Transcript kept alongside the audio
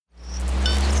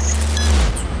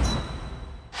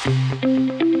What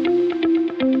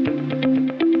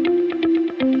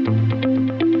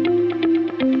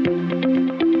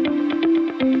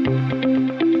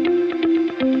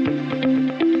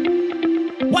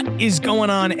is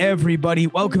going on, everybody?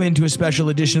 Welcome into a special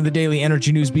edition of the Daily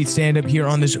Energy News Beat stand-up here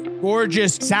on this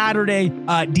gorgeous Saturday,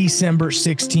 December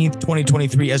 16th,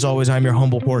 2023. As always, I'm your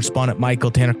humble correspondent,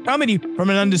 Michael Tanner, coming to you from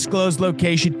an undisclosed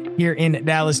location here in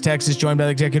Dallas, Texas, joined by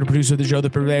the executive producer of the show, the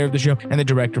purveyor of the show, and the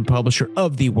director and publisher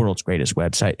of the world's greatest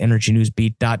website,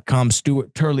 EnergyNewsBeat.com,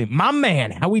 Stuart Turley. My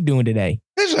man, how we doing today?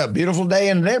 It's a beautiful day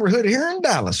in the neighborhood here in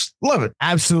Dallas. Love it.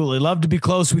 Absolutely. Love to be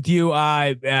close with you.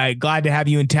 Glad to have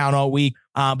you in town all week.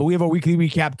 But we have a weekly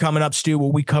recap coming up, Stu, where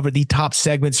we cover the top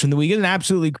segments from the week. It's an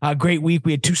absolutely great week.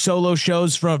 We had 2 solo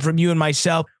shows from you and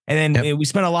myself. And then we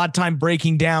spent a lot of time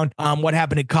breaking down what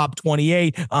happened at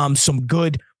COP28, some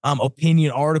good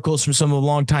opinion articles from some of the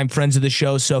longtime friends of the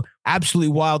show. So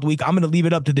absolutely wild week. I'm going to leave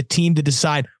it up to the team to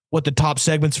decide what the top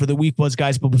segments for the week was,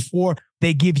 guys. But before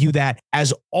they give you that,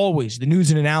 as always, the news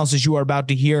and analysis you are about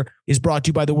to hear is brought to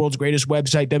you by the world's greatest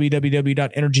website,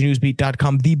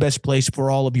 www.energynewsbeat.com, the best place for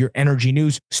all of your energy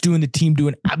news. Stu and the team do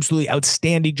an absolutely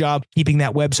outstanding job keeping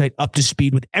that website up to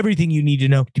speed with everything you need to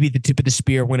know to be at the tip of the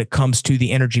spear when it comes to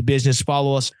the energy business.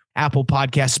 Follow us, Apple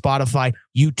Podcasts, Spotify,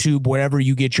 YouTube, wherever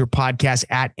you get your podcasts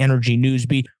at Energy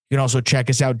Newsbeat. You can also check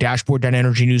us out,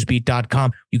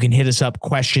 dashboard.energynewsbeat.com. You can hit us up,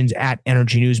 questions at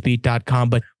energynewsbeat.com.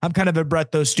 But I'm kind of a breath,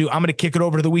 though, Stu. I'm going to kick it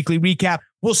over to the weekly recap.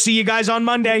 We'll see you guys on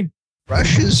Monday.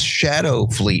 Russia's shadow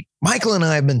fleet. Michael and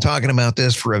I have been talking about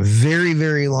this for a very,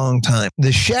 very long time.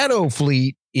 The shadow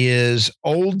fleet is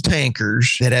old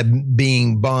tankers that have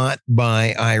being bought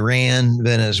by Iran,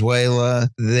 Venezuela.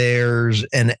 There's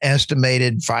an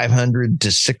estimated 500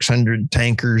 to 600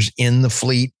 tankers in the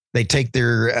fleet. They take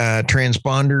their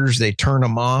transponders, they turn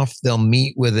them off. They'll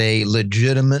meet with a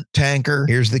legitimate tanker.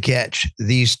 Here's the catch.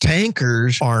 These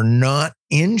tankers are not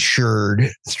insured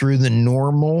through the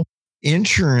normal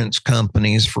insurance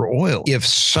companies for oil. If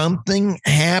something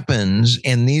happens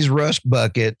and these rust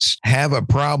buckets have a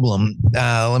problem,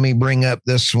 let me bring up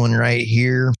this one right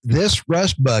here. This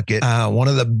rust bucket, one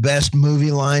of the best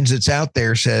movie lines that's out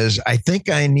there says, "I think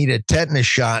I need a tetanus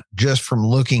shot just from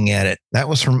looking at it." That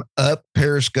was from Up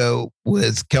Periscope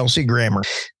with Kelsey Grammer.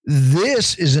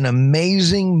 This is an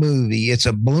amazing movie. It's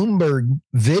a Bloomberg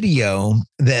video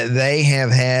that they have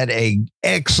had a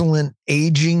excellent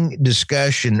aging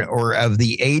discussion or of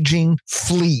the aging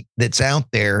fleet that's out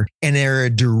there. And they're a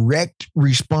direct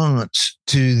response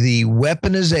to the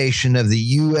weaponization of the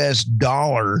U.S.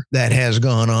 dollar that has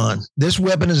gone on. This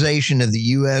weaponization of the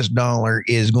U.S. dollar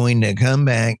is going to come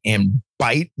back and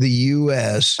bite the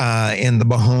U.S. In the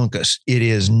bahonkas. It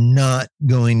is not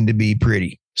going to be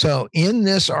pretty. So in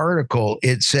this article,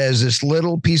 it says this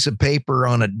little piece of paper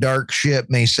on a dark ship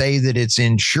may say that it's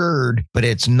insured, but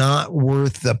it's not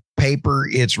worth the paper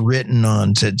it's written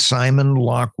on, said Simon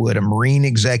Lockwood, a Marine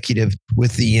executive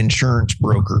with the insurance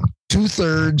broker.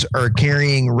 2/3 are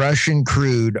carrying Russian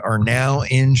crude are now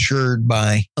insured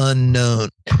by unknown.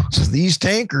 So these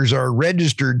tankers are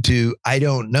registered to I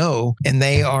don't know, and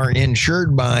they are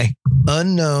insured by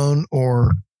unknown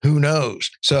or who knows?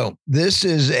 So this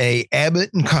is a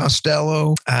Abbott and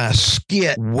Costello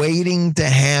skit waiting to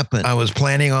happen. I was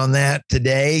planning on that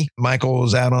today. Michael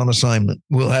was out on assignment.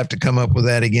 We'll have to come up with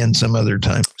that again some other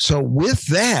time. So with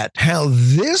that, how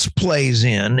this plays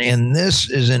in, and this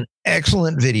is an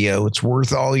excellent video. It's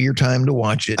worth all your time to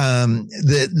watch it.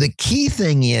 The key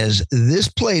thing is this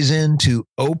plays into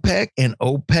OPEC and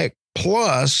OPEC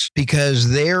Plus,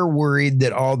 because they're worried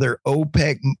that all their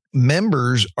OPEC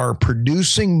members are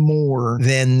producing more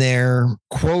than their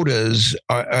quotas,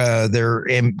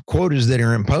 quotas that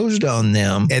are imposed on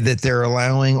them and that they're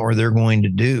allowing or they're going to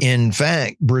do. In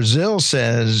fact, Brazil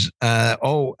says,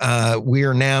 we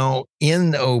are now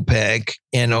in the OPEC.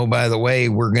 And oh, by the way,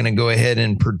 we're going to go ahead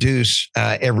and produce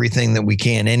everything that we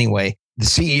can anyway. The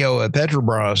CEO of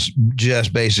Petrobras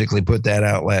just basically put that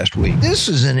out last week. This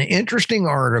is an interesting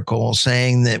article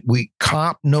saying that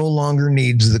COP no longer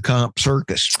needs the COP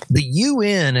circus. The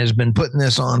UN has been putting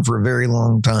this on for a very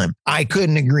long time. I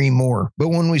couldn't agree more. But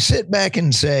when we sit back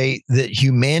and say that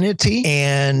humanity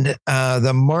and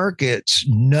the markets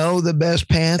know the best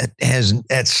path,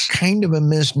 that's kind of a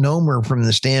misnomer from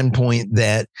the standpoint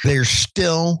that they're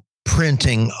still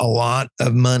printing a lot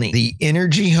of money. The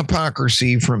energy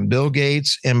hypocrisy from Bill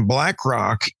Gates and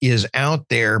BlackRock is out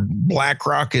there.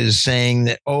 BlackRock is saying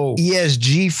that,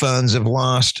 ESG funds have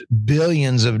lost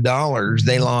billions of dollars.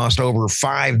 They lost over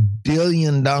 $5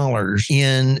 billion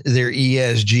in their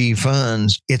ESG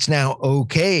funds. It's now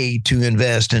okay to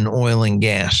invest in oil and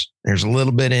gas. There's a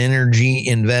little bit of energy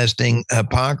investing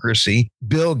hypocrisy.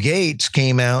 Bill Gates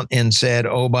came out and said,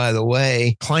 oh, by the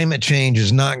way, climate change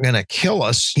is not going to kill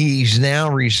us. He's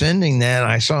now rescinding that.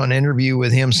 I saw an interview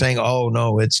with him saying, oh,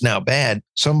 no, it's now bad.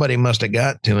 Somebody must have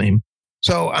got to him.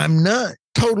 So I'm not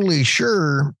totally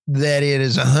sure that it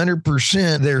is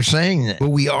 100% they're saying that. But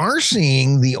we are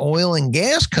seeing the oil and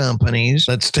gas companies,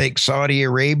 let's take Saudi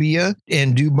Arabia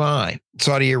and Dubai.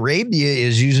 Saudi Arabia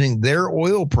is using their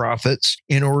oil profits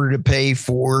in order to pay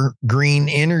for green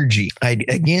energy.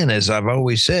 Again, as I've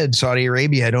always said, Saudi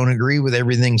Arabia, I don't agree with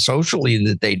everything socially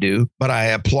that they do, but I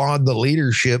applaud the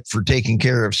leadership for taking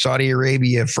care of Saudi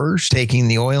Arabia first, taking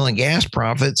the oil and gas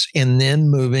profits, and then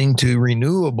moving to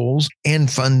renewables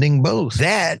and funding both.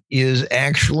 That is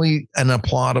actually an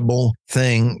applaudable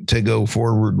thing to go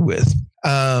forward with.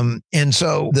 And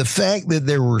so the fact that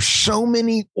there were so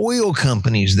many oil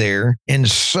companies there and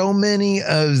so many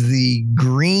of the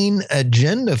green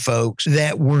agenda folks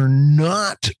that were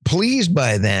not pleased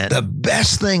by that, the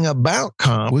best thing about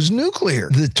COP was nuclear.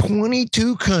 The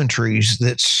 22 countries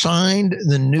that signed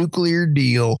the nuclear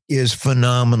deal is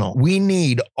phenomenal. We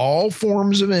need all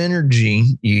forms of energy.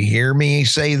 You hear me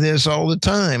say this all the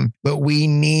time, but we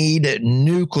need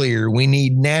nuclear. We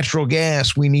need natural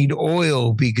gas. We need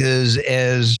oil because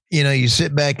as you know, you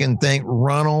sit back and think,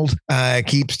 Ronald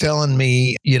keeps telling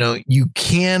me, you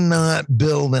cannot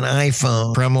build an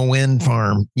iPhone from a wind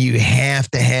farm. You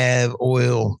have to have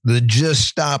oil. The Just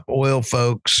Stop Oil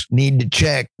folks need to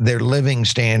check their living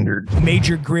standard.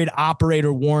 Major grid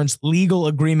operator warns legal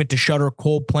agreement to shutter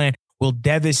coal plant will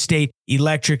devastate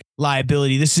electric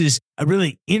liability. This is a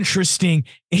really interesting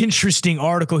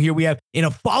article here. We have in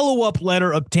a follow-up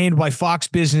letter obtained by Fox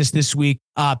Business this week,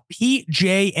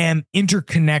 PJM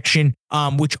Interconnection,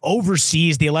 which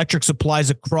oversees the electric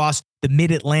supplies across the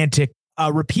mid-Atlantic,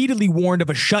 repeatedly warned of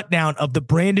a shutdown of the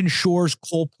Brandon Shores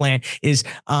coal plant, is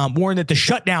warned that the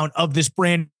shutdown of this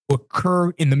brand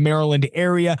occur in the Maryland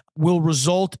area will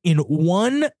result in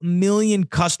 1 million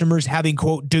customers having,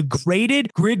 quote,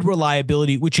 degraded grid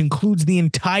reliability, which includes the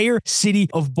entire city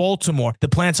of Baltimore. The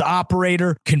plant's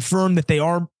operator confirmed that they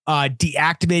are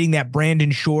deactivating that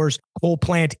Brandon Shores coal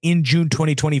plant in June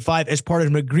 2025 as part of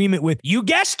an agreement with, you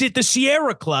guessed it, the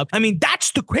Sierra Club. I mean,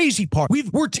 that's the crazy part.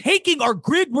 We're taking our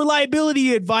grid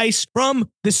reliability advice from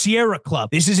the Sierra Club.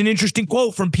 This is an interesting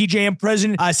quote from PJM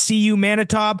President CU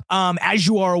Manitab. As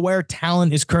you are aware,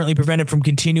 Talon is currently prevented from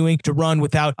continuing to run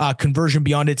without conversion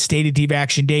beyond its stated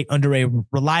devaction date under a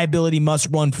reliability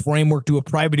must-run framework to a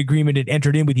private agreement it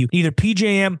entered in with you. Neither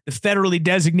PJM, the federally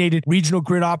designated regional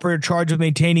grid operator charged with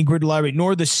maintaining grid reliability,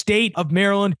 nor the state of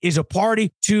Maryland is a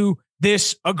party to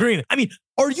this agreement. I mean,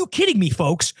 are you kidding me,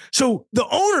 folks? So the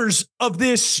owners of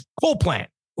this coal plant,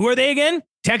 who are they again?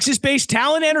 Texas-based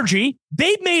Talon Energy.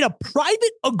 They made a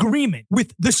private agreement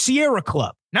with the Sierra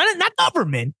Club, not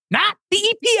government, not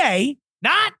the EPA,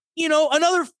 not,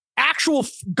 another actual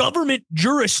government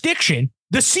jurisdiction,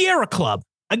 the Sierra Club.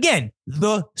 Again,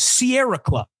 the Sierra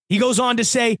Club. He goes on to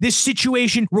say this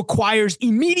situation requires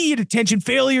immediate attention.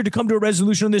 Failure to come to a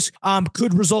resolution on this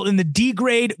could result in the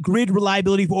degrade grid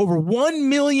reliability for over 1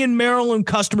 million Maryland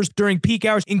customers during peak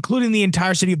hours, including the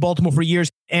entire city of Baltimore for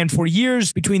years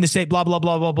between the state, blah, blah,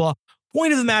 blah, blah, blah.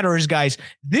 Point of the matter is, guys,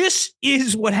 this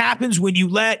is what happens when you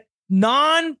let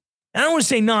I don't want to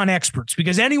say non-experts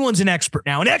because anyone's an expert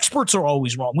now, and experts are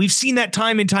always wrong. We've seen that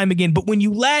time and time again. But when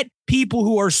you let people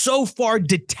who are so far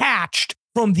detached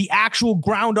from the actual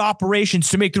ground operations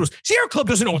to make the rules. Sierra Club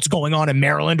doesn't know what's going on in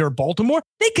Maryland or Baltimore.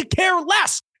 They could care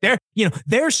less.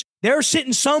 They're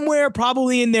sitting somewhere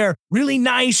probably in their really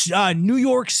nice New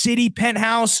York City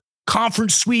penthouse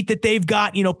conference suite that they've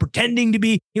got, pretending to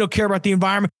be, care about the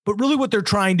environment. But really what they're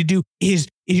trying to do is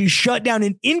shut down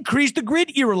and increase the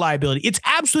grid irreliability. It's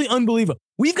absolutely unbelievable.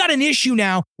 We've got an issue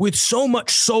now with so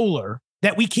much solar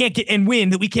that we can't get and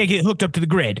wind that we can't get hooked up to the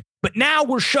grid. But now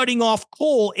we're shutting off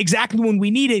coal exactly when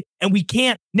we need it, and we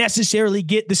can't necessarily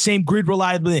get the same grid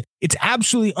reliability. It's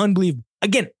absolutely unbelievable.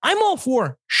 Again, I'm all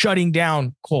for shutting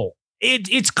down coal.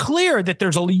 It's clear that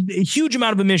there's a huge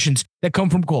amount of emissions that come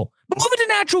from coal. But move it to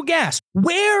natural gas.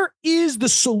 Where is the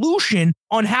solution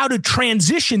on how to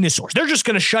transition this source? They're just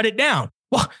going to shut it down.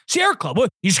 Well, Sierra Club, what,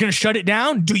 you're just going to shut it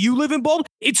down? Do you live in Baltimore?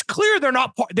 It's clear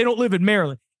they don't live in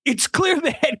Maryland. It's clear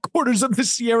the headquarters of the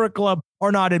Sierra Club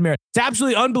are not in Maryland. It's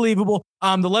absolutely unbelievable.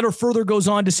 The letter further goes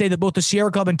on to say that both the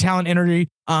Sierra Club and Talent Energy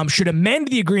should amend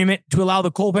the agreement to allow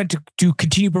the coal plant to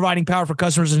continue providing power for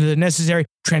customers until the necessary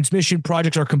transmission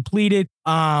projects are completed.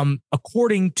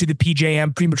 According to the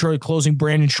PJM, prematurely closing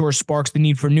Brandon Shore sparks the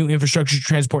need for new infrastructure to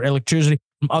transport electricity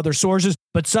from other sources,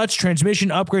 but such transmission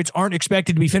upgrades aren't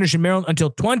expected to be finished in Maryland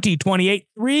until 2028,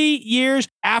 3 years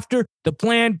after the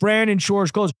planned Brandon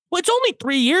Shore's close. Well, it's only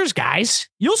 3 years, guys.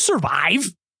 You'll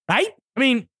survive, right? I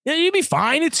mean, you'll be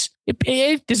fine. Does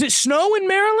it snow in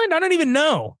Maryland? I don't even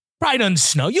know. Probably doesn't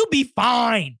snow. You'll be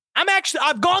fine.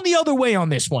 I've gone the other way on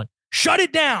this one. Shut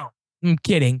it down. I'm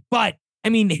kidding. But I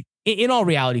mean, in all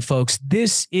reality, folks,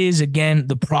 this is, again,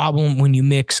 the problem when you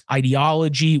mix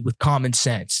ideology with common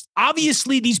sense.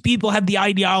 Obviously, these people have the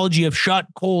ideology of shut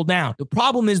coal down. The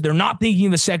problem is they're not thinking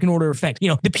of the second order effects.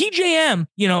 The PJM,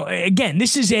 again,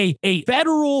 this is a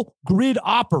federal grid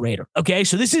operator. Okay.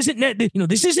 So this isn't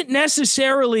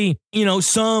necessarily,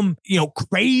 some,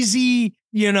 crazy,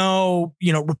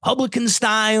 Republican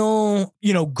style,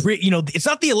 grid, it's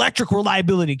not the Electric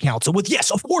Reliability Council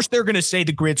yes, of course, they're going to say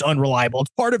the grid's unreliable.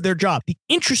 It's part of their job. The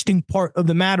interesting part of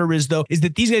the matter is that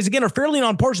these guys, again, are fairly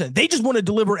nonpartisan. They just want to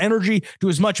deliver energy to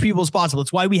as much people as possible.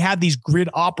 It's why we have these grid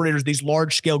operators, these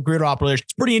large scale grid operators.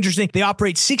 It's pretty interesting. They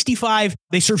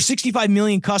serve 65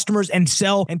 million customers and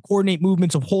sell and coordinate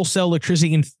movements of wholesale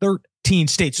electricity in 13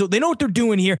 states. So they know what they're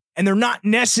doing here, and they're not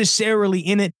necessarily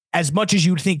in it as much as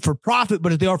you would think for profit,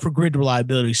 but they are for grid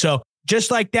reliability. So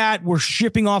just like that, we're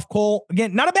shipping off coal.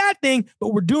 Again, not a bad thing,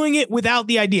 but we're doing it without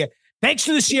the idea. Thanks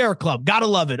to the Sierra Club. Gotta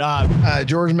love it.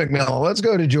 George McMillan. Let's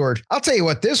go to George. I'll tell you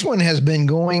what, this one has been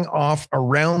going off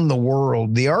around the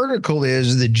world. The article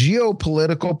is The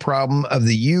Geopolitical Problem of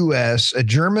the U.S., a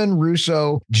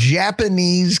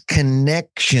German-Russo-Japanese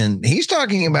connection. He's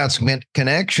talking about some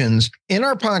connections. In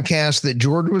our podcast that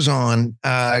George was on,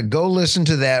 go listen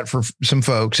to that for some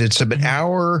folks. It's an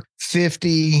hour,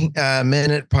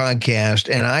 50-minute podcast.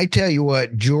 And I tell you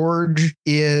what, George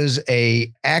is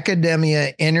a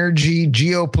academia energy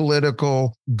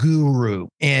geopolitical guru.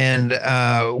 And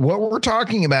what we're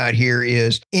talking about here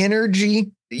is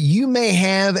energy. You may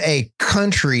have a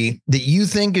country that you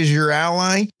think is your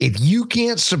ally. If you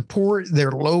can't support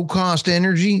their low-cost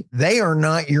energy, they are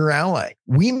not your ally.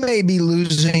 We may be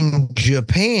losing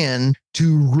Japan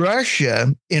to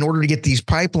Russia in order to get these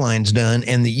pipelines done,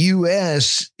 and the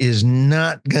U.S. is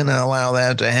not going to allow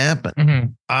that to happen.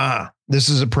 Mm-hmm. This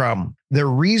is a problem. The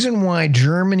reason why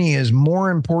Germany is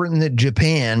more important than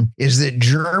Japan is that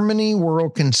Germany will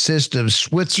consist of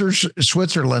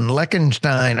Switzerland,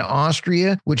 Liechtenstein,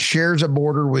 Austria, which shares a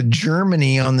border with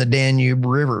Germany on the Danube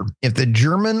River. If the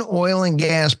German oil and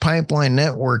gas pipeline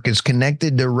network is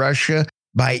connected to Russia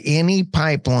by any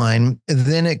pipeline,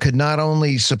 then it could not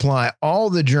only supply all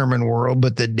the German world,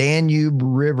 but the Danube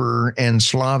River and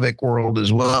Slavic world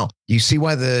as well. You see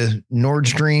why the Nord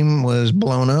Stream was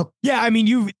blown up? Yeah, I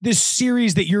mean, this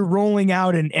series that you're rolling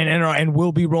out and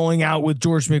will be rolling out with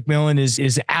George McMillan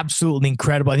is absolutely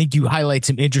incredible. I think you highlight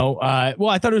some interest. I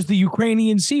thought it was the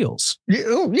Ukrainian SEALs.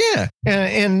 Yeah.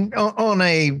 And on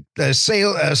a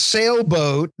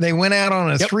sailboat, they went out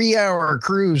on a 3-hour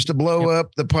cruise to blow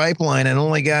up the pipeline and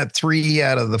only got 3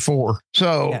 out of the 4.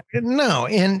 So no,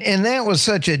 and that was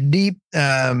such a deep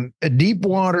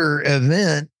water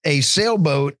event. A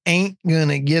sailboat ain't going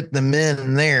to get the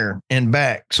men there and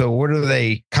back. So what are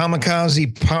they?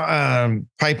 Kamikaze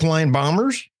pipeline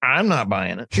bombers? I'm not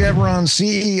buying it. Chevron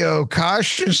CEO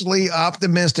cautiously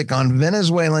optimistic on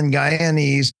Venezuelan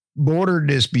Guyanese border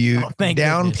dispute,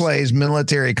 downplays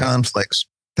military conflicts.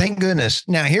 Thank goodness.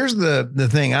 Now, here's the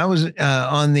thing. I was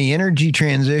on the energy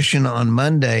transition on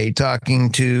Monday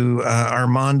talking to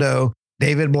Armando,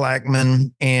 David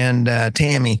Blackman, and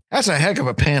Tammy. That's a heck of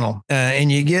a panel.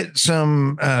 And you get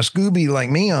some Scooby like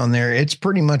me on there. It's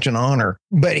pretty much an honor.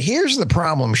 But here's the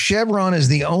problem. Chevron is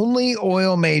the only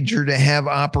oil major to have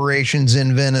operations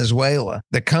in Venezuela.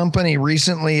 The company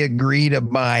recently agreed to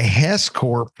buy Hess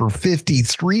Corp for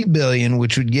 $53 billion,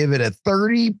 which would give it a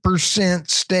 30%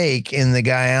 stake in the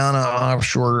Guyana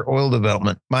offshore oil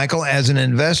development. Michael, as an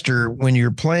investor, when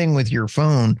you're playing with your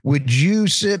phone, would you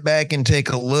sit back and take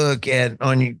a look at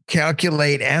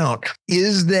calculate out,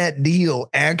 is that deal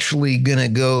actually going to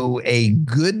go a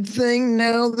good thing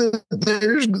now that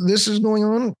this is going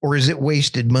on, or is it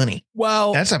wasted money?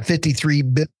 Well, that's a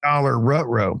 $53 billion rut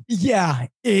row. Yeah.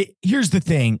 Here's the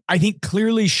thing. I think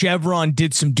clearly Chevron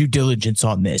did some due diligence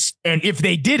on this. And if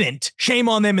they didn't, shame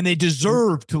on them, and they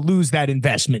deserve to lose that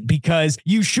investment, because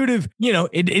you should have,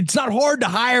 it's not hard to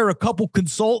hire a couple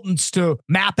consultants to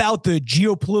map out the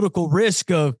geopolitical risk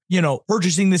of,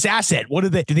 purchasing this asset. get? What do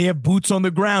they have boots on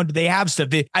the ground? Do they have stuff?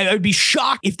 I would be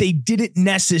shocked if they didn't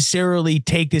necessarily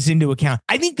take this into account.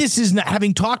 I think this is not,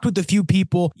 having talked with a few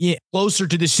people closer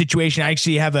to this situation. I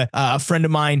actually have a friend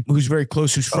of mine who's very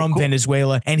close, who's from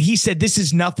Venezuela, and he said this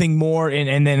is nothing more,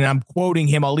 and then I'm quoting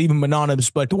him, I'll leave him anonymous,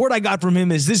 but the word I got from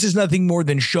him is this is nothing more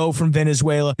than show from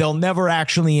Venezuela. They'll never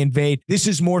actually invade. This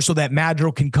is more so that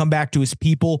Maduro can come back to his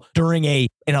people during an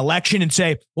election and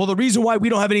say, well, the reason why we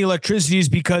don't have any electricity is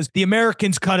because the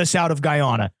Americans cut us out of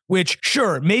Guyana, which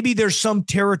sure, maybe there's some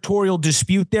territorial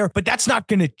dispute there, but that's not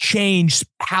going to change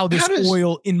how this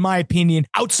oil, in my opinion,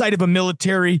 outside of a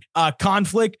military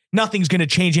conflict, nothing's going to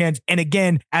change hands. And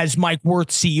again, as Mike Wirth,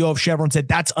 CEO of Chevron, said,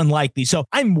 that's unlikely. So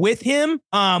I'm with him,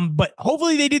 but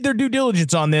hopefully they did their due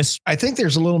diligence on this. I think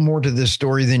there's a little more to this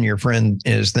story than your friend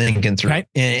is thinking through. Right.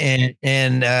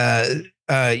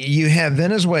 You have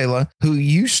Venezuela, who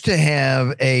used to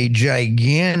have a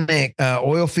gigantic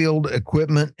oil field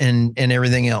equipment and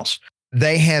everything else.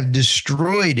 They have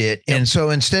destroyed it. Yep. And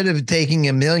so instead of taking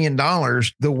 $1 million,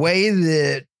 the way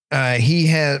that he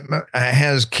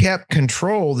has kept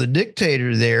control, the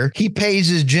dictator there, he pays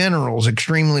his generals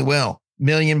extremely well. $1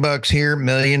 million here, $1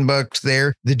 million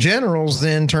there. The generals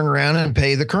then turn around and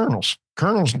pay the colonels.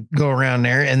 Colonels go around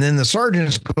there, and then the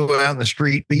sergeants go out in the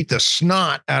street, beat the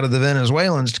snot out of the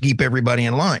Venezuelans to keep everybody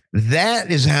in line.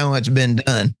 That is how it's been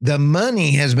done. The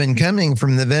money has been coming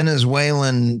from the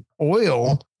Venezuelan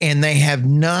oil, and they have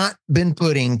not been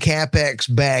putting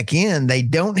CapEx back in. They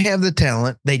don't have the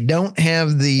talent. They don't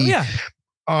have the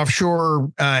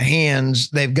offshore hands.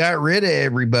 They've got rid of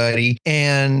everybody.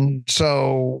 And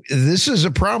so this is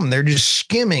a problem. They're just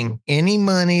skimming any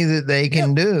money that they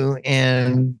can do.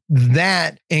 And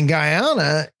that in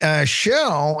Guyana,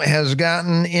 Shell has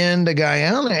gotten into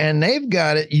Guyana, and they've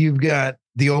got it. You've got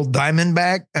the old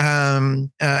Diamondback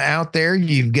out there.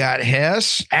 You've got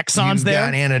Hess. Exxon's there.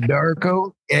 You've got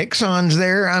Anadarko. Exxon's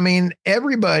there. I mean,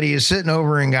 everybody is sitting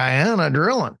over in Guyana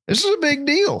drilling. This is a big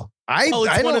deal.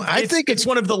 I think it's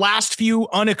one of the last few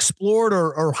unexplored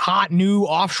or hot new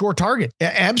offshore targets.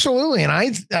 Absolutely. And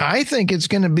I think it's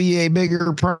going to be a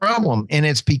bigger problem. And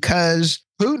it's because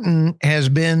Putin has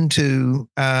been to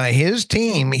his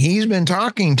team. He's been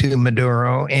talking to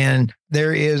Maduro, and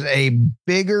there is a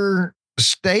bigger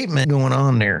statement going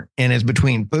on there. And it's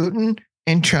between Putin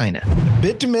and China.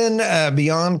 Bitumen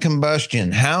beyond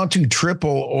combustion, how to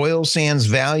triple oil sands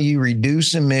value,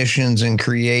 reduce emissions, and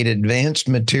create advanced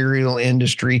material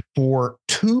industry for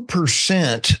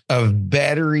 2% of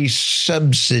battery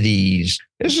subsidies.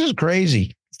 This is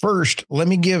crazy. First, let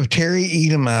me give Terry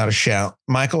Edenhout a shout.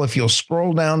 Michael, if you'll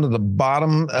scroll down to the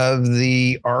bottom of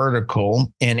the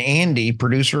article, and Andy,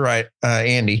 producer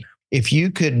Andy, if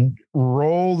you could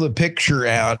roll the picture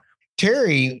out.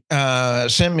 Terry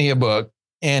sent me a book,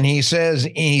 and he says,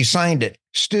 he signed it.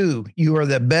 Stu, you are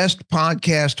the best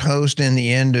podcast host in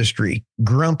the industry.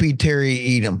 Grumpy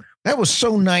Terry Edom. That was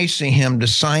so nice of him to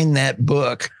sign that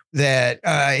book that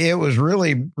it was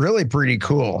really, really pretty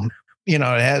cool. You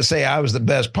know, it has to say I was the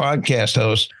best podcast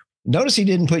host. Notice he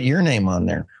didn't put your name on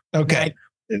there. Okay.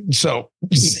 So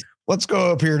let's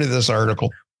go up here to this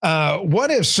article.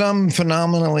 What if some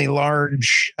phenomenally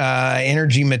large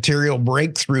energy material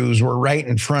breakthroughs were right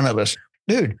in front of us?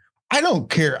 Dude, I don't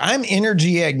care. I'm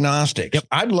energy agnostic. Yep.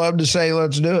 I'd love to say,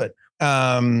 let's do it.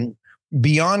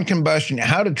 Beyond combustion,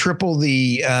 how to triple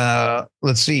the,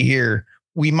 let's see here.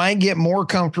 We might get more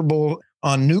comfortable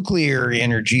on nuclear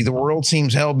energy. The world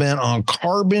seems hell-bent on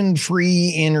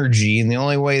carbon-free energy. And the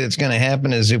only way that's going to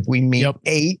happen is if we meet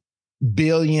 8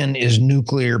 billion is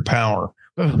nuclear power.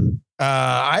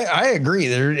 I agree.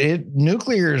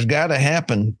 Nuclear has got to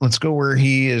happen. Let's go where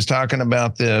he is talking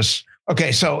about this.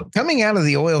 Okay, so coming out of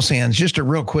the oil sands, just a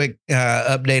real quick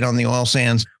update on the oil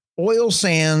sands. Oil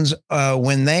sands,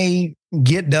 when they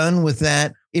get done with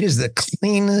that, it is the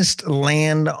cleanest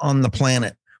land on the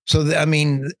planet. So,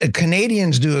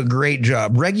 Canadians do a great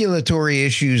job. Regulatory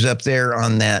issues up there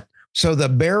on that. So the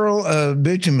barrel of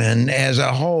bitumen as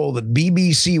a whole, the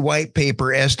BBC white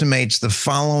paper estimates the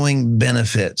following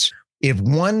benefits. If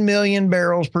 1 million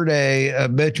barrels per day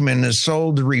of bitumen is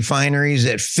sold to refineries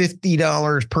at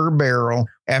 $50 per barrel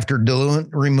after diluent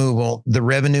removal, the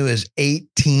revenue is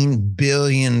 $18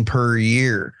 billion per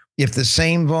year. If the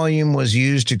same volume was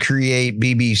used to create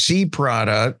BBC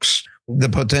products, the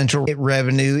potential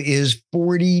revenue is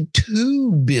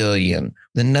 $42 billion.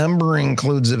 The number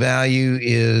includes the value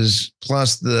is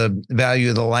plus the value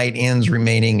of the light ends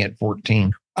remaining at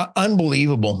 14.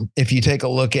 Unbelievable if you take a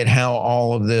look at how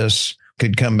all of this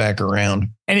could come back around.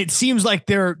 And it seems like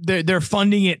they're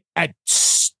funding it at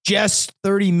just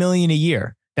 $30 million a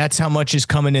year. That's how much is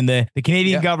coming in the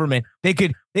Canadian government. They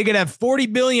could have 40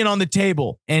 billion on the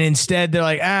table, and instead they're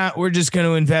like, we're just going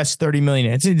to invest 30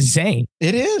 million. It's insane.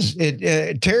 It is.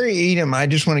 Terry Edom, I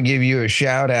just want to give you a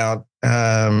shout out.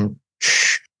 Don't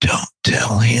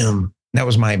tell him. That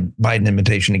was my Biden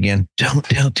imitation again. Don't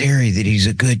tell Terry that he's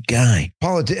a good guy.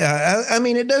 I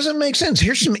mean, it doesn't make sense.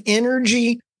 Here's some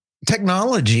energy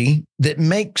technology that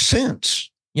makes sense.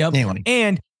 Yep. Anyway.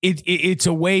 And it's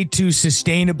a way to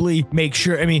sustainably make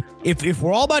sure. I mean, if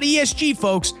we're all about ESG,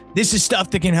 folks, this is stuff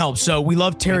that can help. So we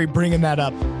love Terry bringing that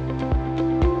up.